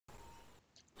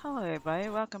Hello everybody,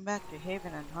 welcome back to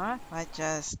Haven and Hearth. I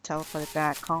just teleported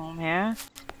back home here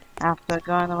after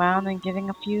going around and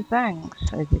getting a few things,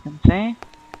 as you can see.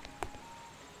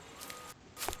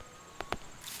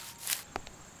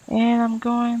 And I'm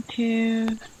going to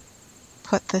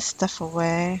put this stuff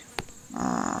away,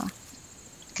 I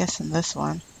guess in this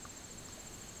one.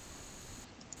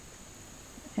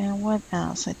 And what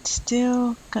else? I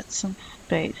still got some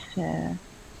space here.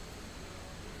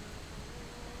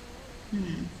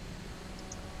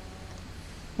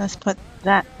 Let's put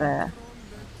that there.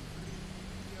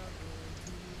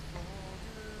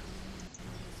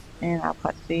 And I'll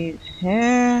put these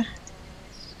here.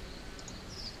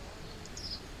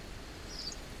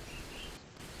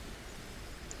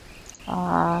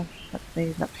 Put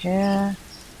these up here.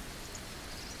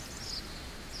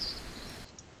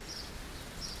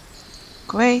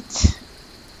 Great.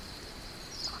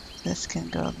 This can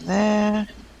go there.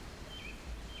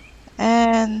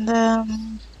 And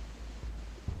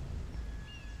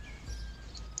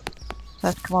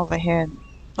let's come over here and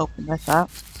open this up.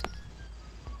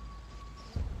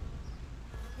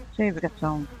 See, we got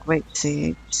some grape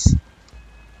seeds.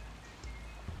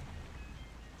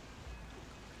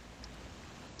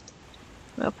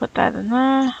 We'll put that in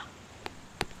there.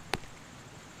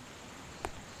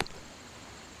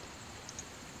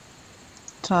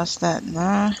 Toss that in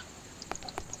there.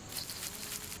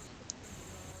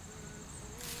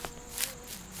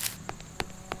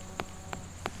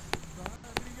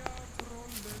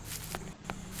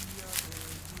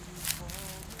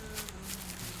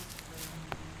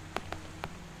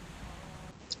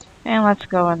 And let's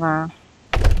go in there.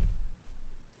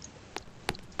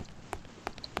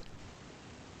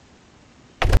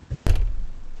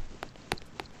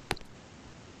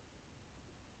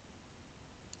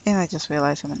 And I just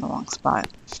realized I'm in the wrong spot.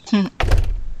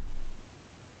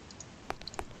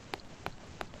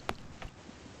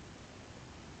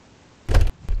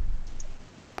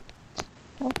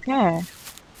 Okay.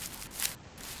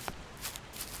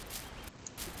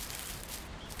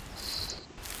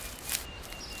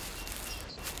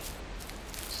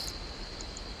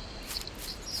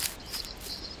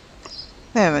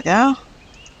 There we go.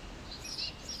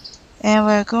 And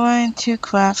we're going to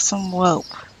craft some rope.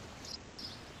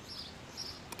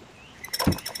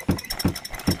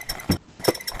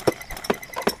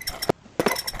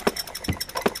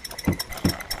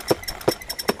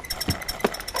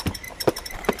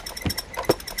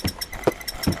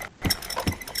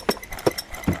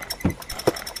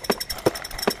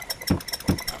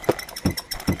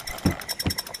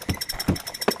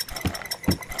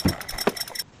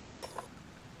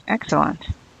 Excellent.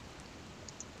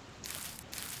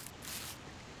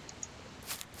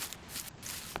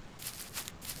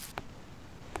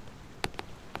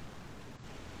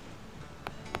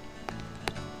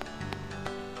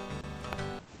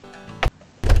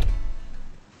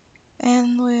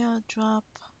 And we'll drop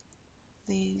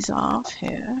these off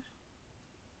here.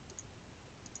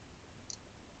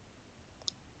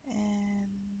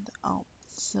 And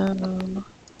also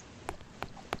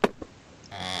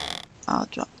I'll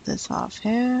drop this off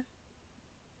here.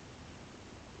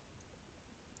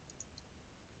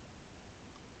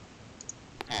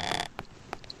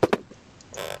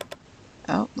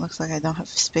 Oh, looks like I don't have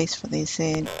space for these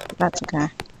seeds, but that's okay.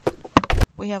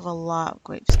 We have a lot of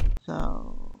grapes,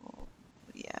 so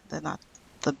yeah, they're not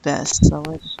the best, so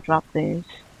we'll just drop these.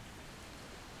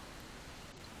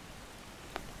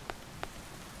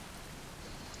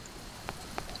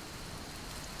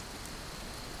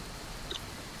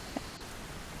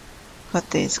 Put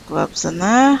these grubs in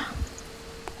there.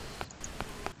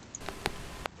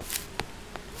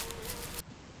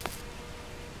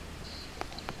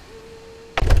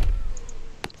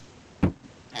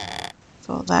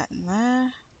 Throw that in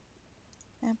there.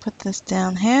 And put this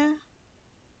down here.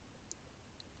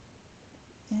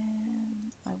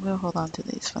 And I will hold on to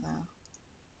these for now.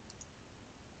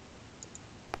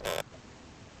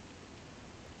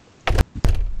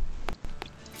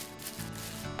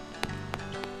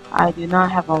 I do not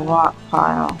have a rock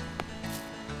pile.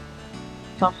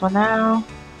 So for now,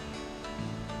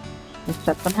 let's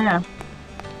set them here.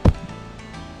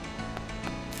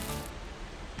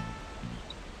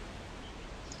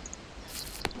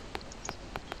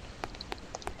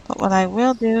 But what I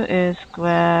will do is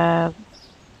grab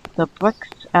the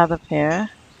bricks out of here.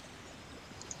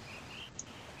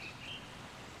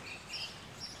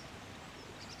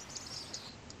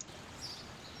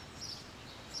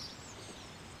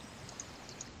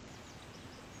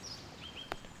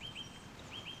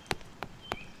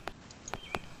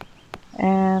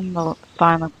 And the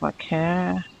final brick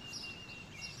here.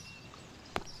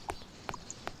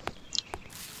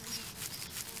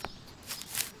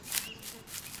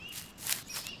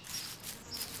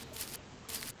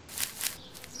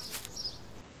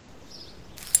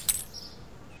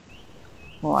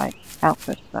 for like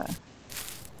outfits though.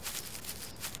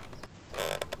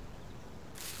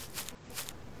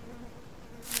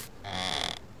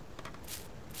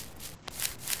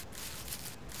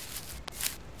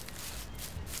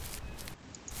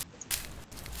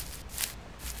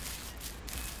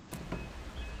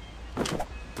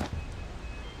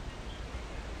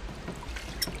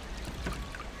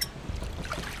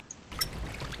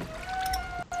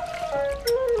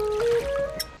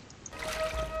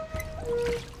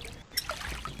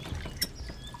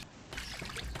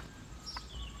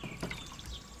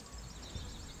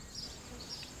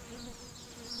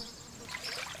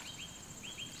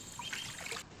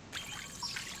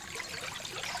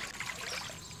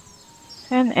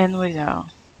 And in we go.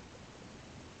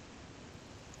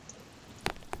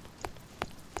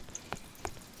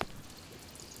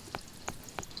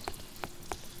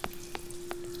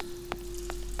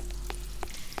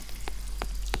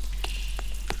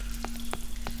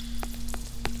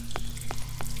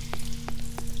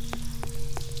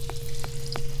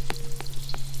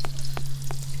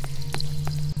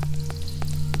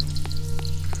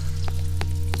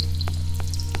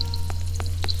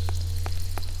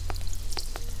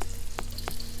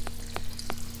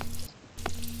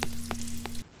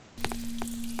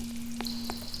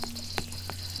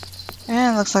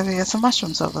 And looks like we got some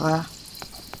mushrooms over there.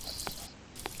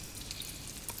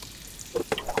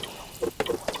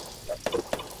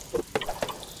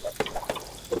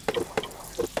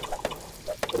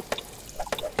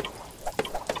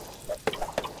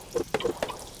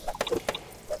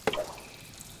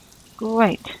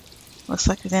 Great. Looks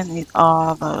like we didn't need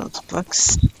all those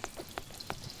books.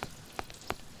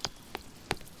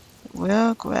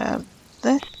 We'll grab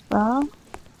this though,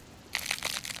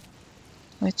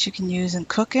 which you can use in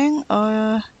cooking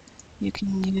or you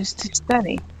can use to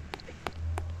study.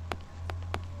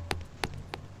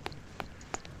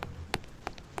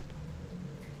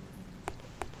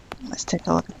 Let's take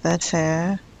a look at this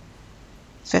here.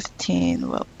 15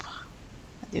 rope.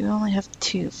 I do only have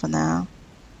 2 for now.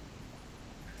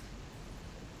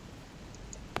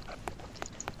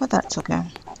 But that's okay.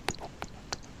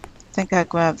 I think I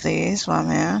grabbed these while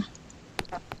I'm here.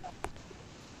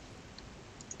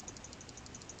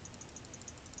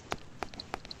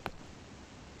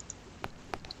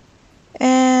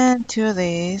 And 2 of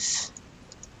these.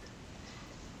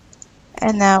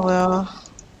 And now we'll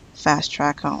fast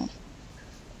track home.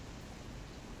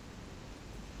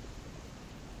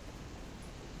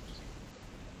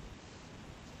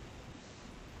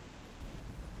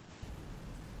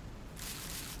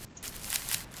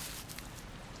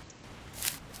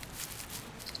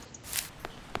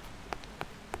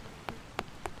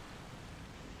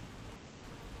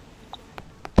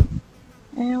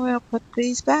 And we'll put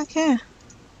these back here.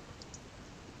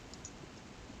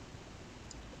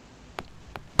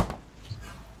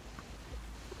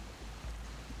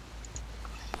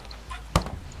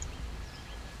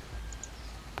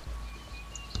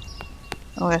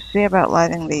 We'll see about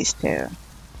lighting these 2.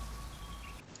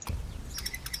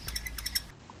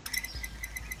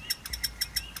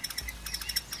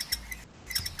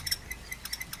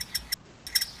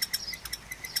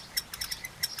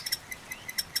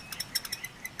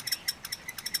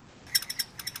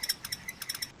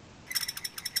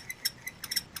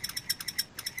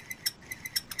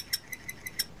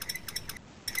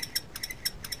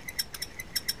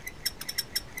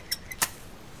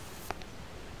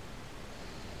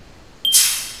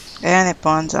 And it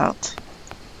burns out.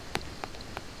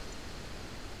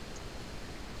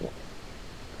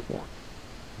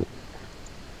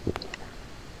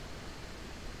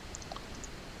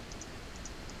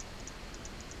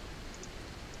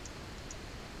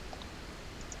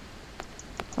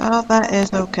 Well, that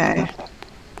is okay.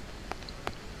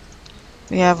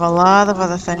 We have a lot of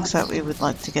other things that we would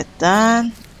like to get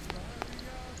done.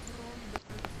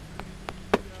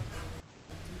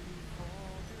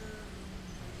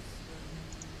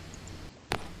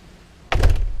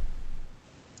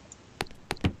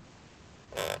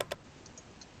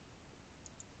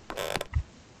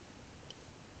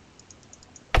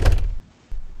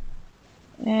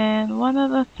 And one of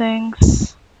the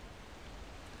things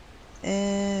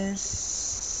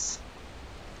is,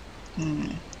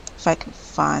 if I can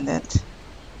find it.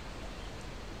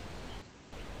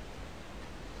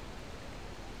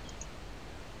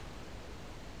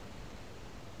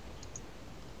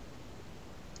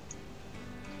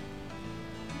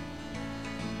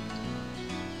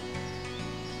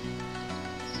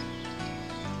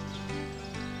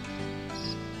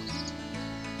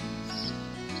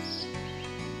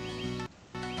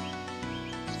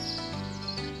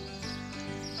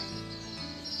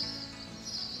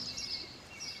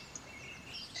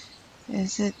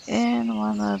 Is it in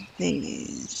one of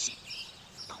these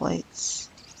plates?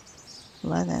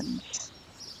 Linens.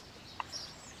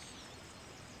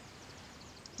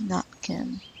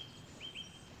 Napkin.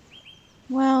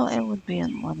 Well, it would be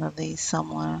in one of these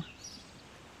somewhere.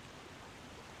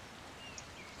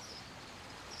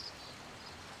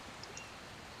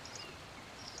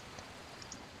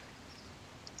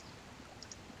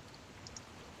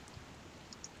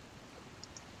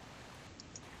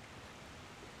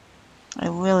 I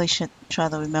really should try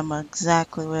to remember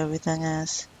exactly where everything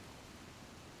is.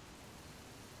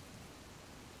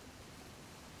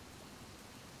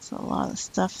 There's a lot of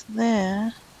stuff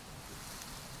there.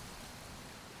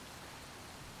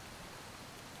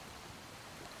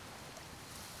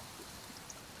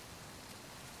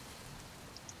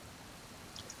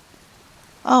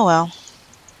 Oh well.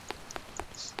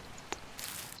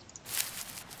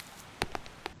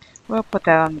 We'll put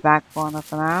that on the back burner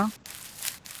for now.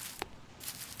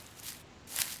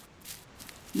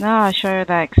 Now I'll show you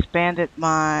that I expanded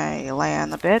my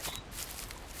land a bit.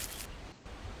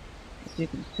 As you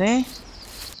can see.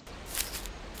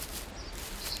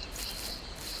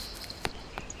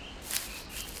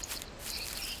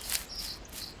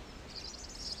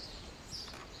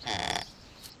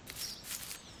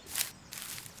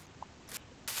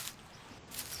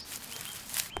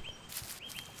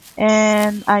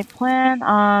 And I plan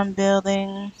on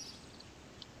building,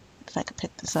 if I could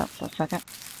pick this up for a second.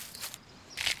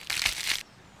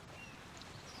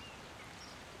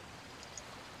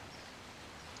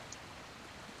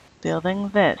 Building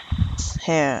this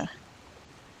here.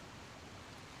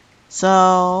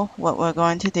 So what we're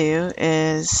going to do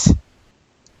is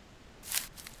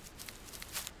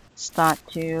start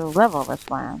to level this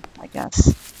land, I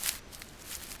guess.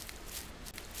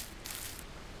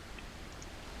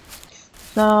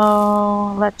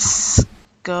 So let's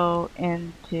go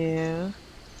into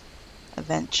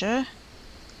adventure,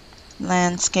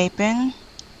 landscaping,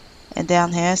 and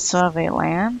down here survey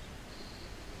land,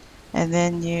 and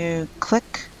then you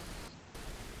click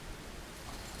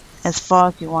as far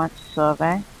as you want to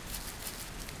survey.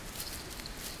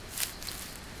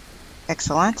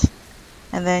 Excellent.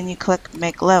 And then you click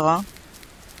make level.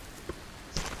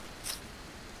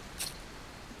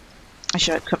 I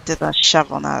should have equipped a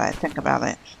shovel now that I think about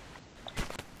it.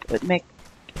 It would make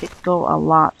it go a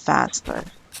lot faster. In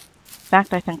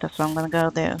fact, I think that's what I'm going to go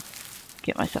do.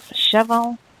 Get myself a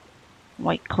shovel.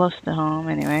 Right close to home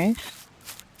anyways.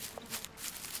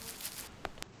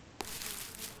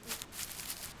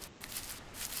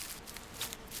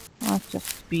 Let's just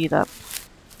speed up.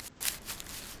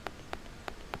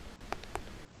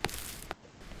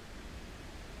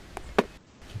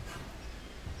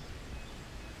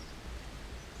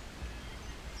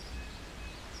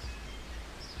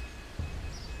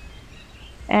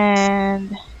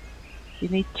 And you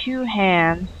need 2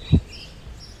 hands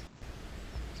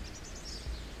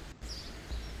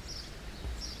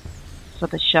for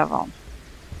the shovel.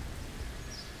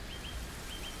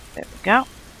 There we go.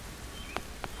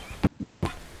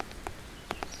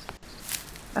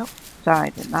 Oh,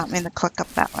 sorry, did not mean to click up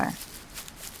that way.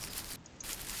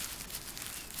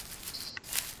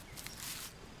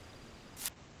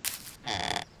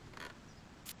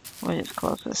 We'll just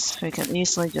close this. We can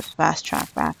easily just fast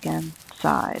track back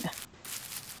inside.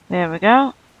 There we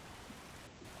go.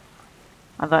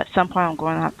 Although at some point I'm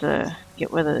going to have to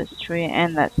get rid of this tree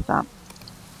and that stump.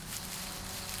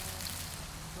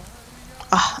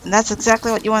 Oh, and that's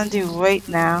exactly what you want to do right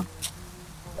now.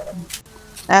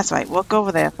 That's right, walk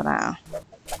over there for now.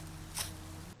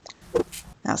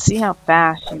 Now see how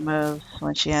fast she moves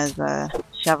when she has a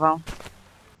shovel?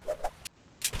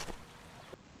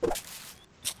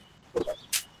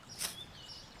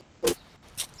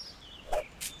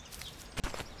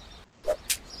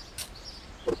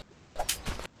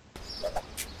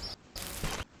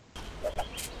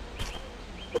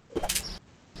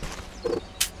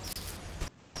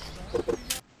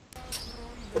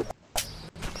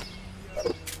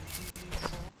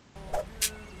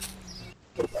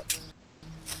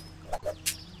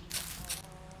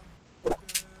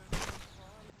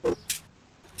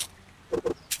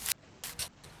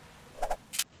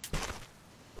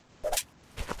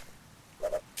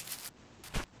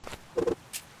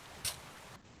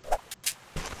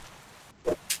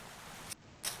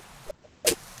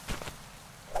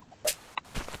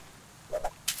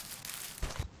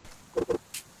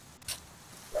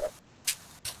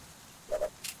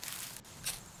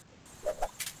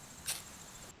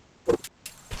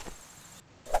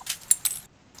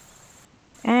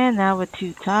 And now we're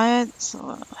too tired, so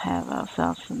we'll have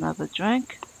ourselves another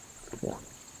drink.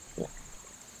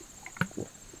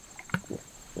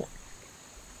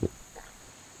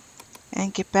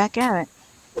 and get back at it.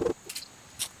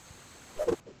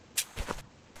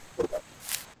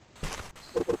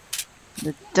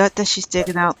 The dirt that she's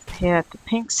digging out here at the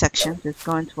pink sections is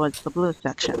going towards the blue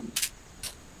section.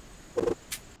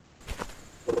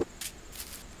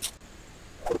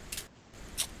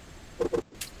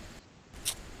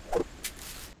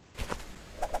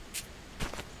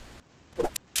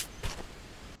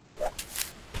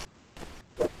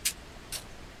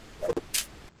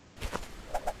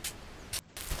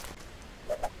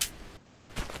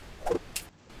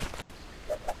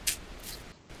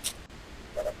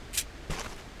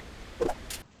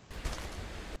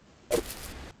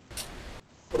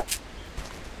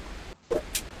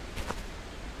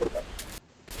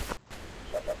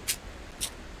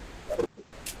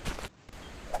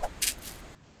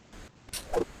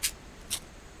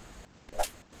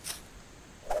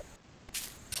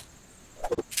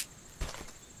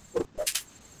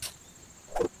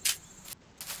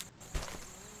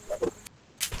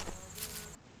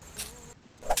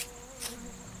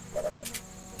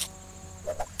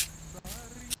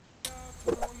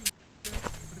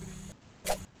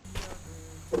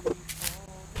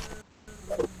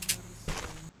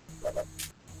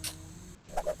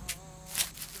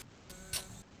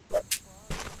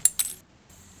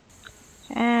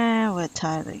 And we're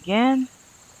tired again.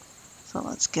 So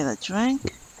let's get a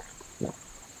drink.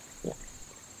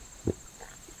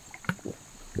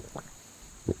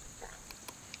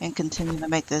 And continue to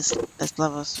make this as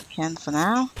level as we can for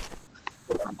now.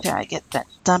 Until I get that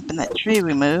stump and that tree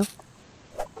removed.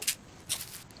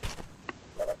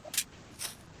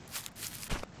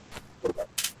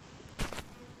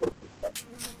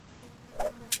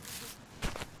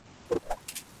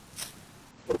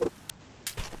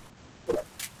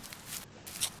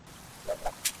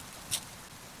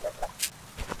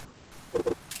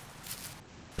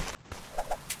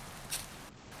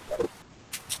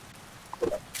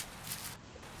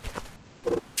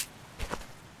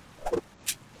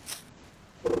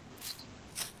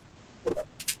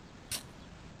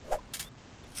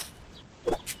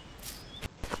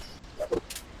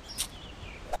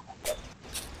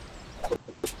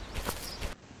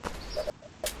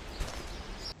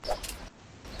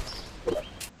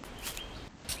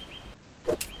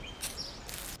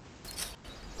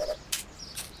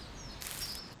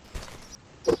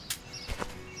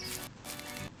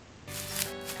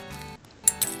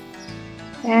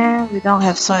 And we don't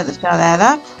have soil to fill that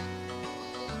up.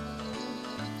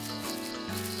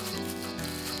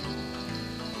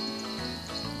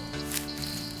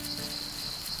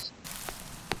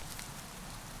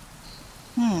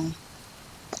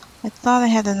 I thought I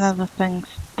had another thing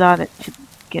started to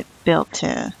get built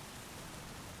here.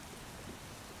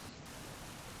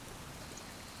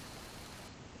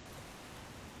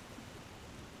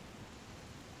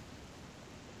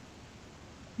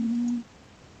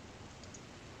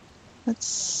 Let's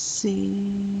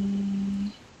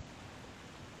see.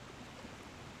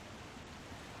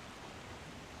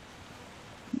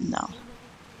 No.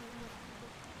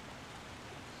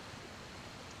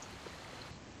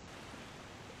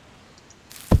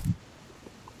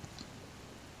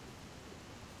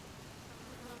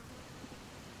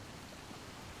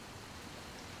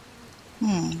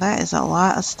 That is a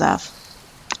lot of stuff.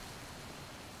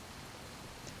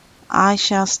 I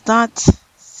shall start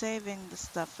saving the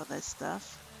stuff for this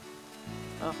stuff.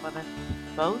 Or for the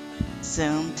boat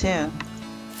soon too.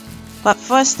 But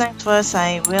first things first,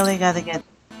 I really gotta get,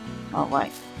 oh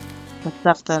wait, the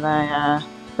stuff that I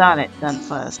started done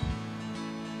first.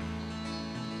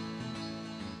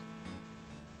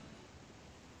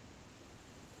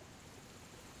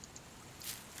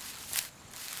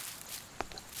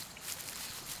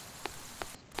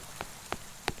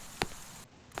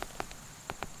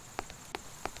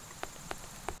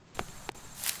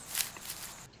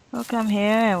 We'll come here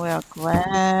and we'll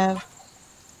grab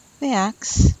the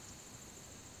axe.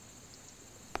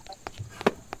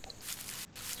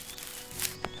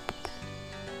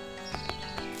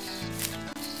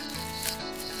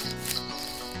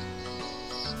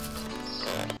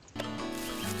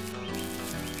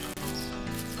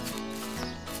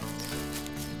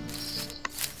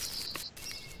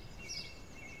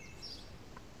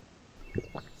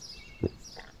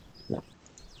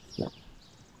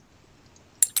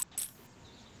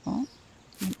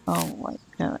 Oh wait,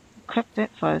 gotta equip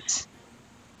it first.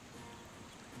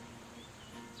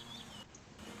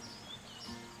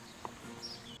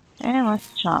 And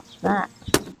let's chop that.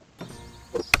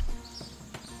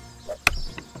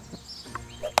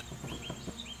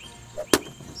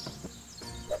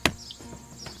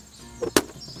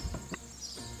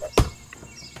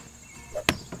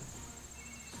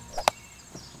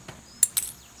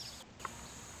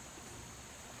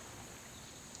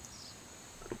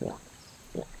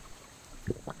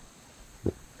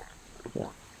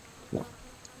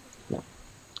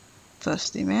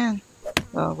 Thirsty man.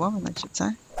 Or woman, I should say.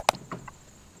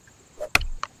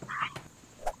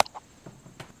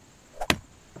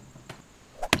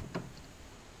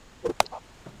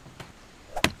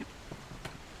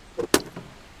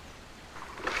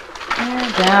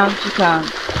 And down she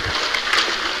comes.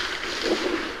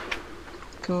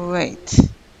 Great.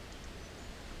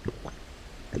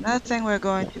 Another thing we're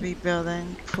going to be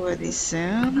building pretty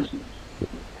soon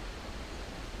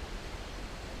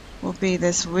will be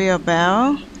this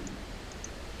wheelbarrow.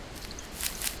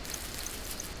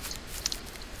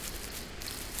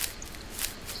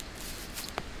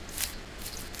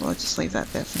 We'll just leave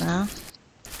that there for now.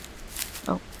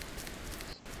 Oh.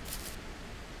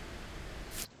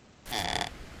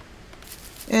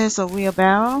 Here's a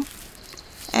wheelbarrow.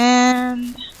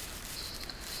 And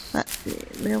let's see,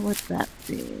 where would that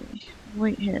be?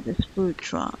 Wait here, this food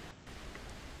truck.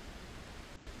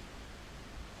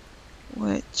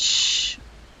 Which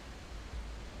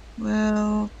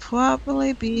will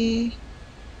probably be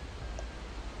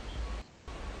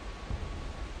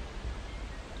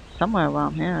somewhere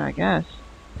around here, I guess.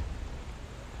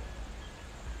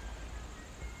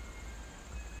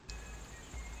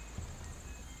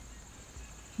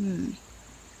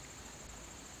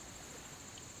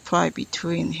 Probably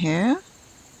between here.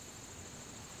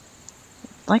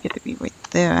 I'd like it to be right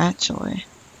there, actually.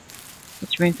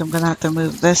 Which means I'm gonna have to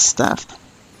move this stuff.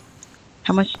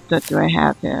 How much stuff do I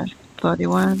have here?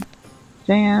 31.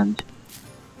 Sand.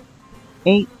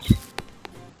 8. If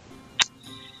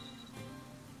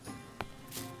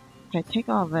I take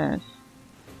all this.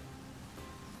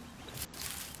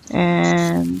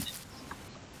 And...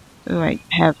 ooh, I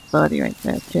have 30 right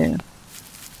there, too.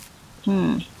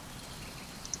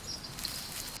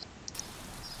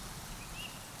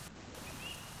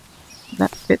 Does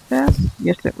that fit there?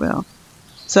 Yes, it will.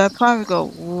 So I'll probably go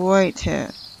right here.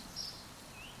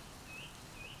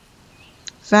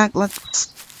 In fact,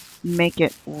 let's make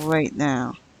it right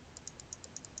now.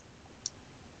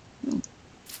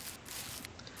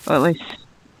 Or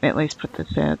at least put this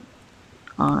head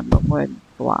on the wood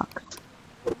blocks.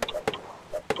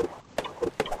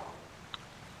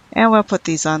 And we'll put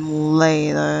these on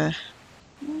later.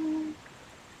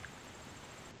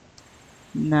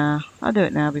 Nah, I'll do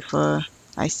it now before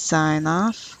I sign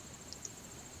off.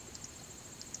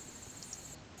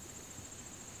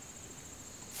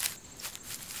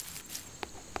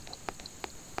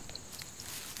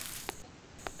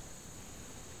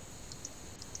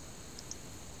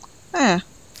 Yeah.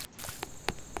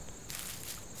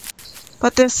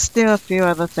 But there's still a few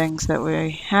other things that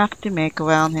we have to make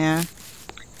around here.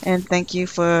 And thank you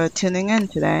for tuning in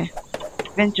today.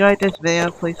 If you enjoyed this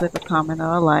video, please leave a comment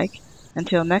or a like.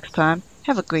 Until next time,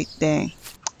 have a great day.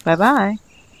 Bye bye.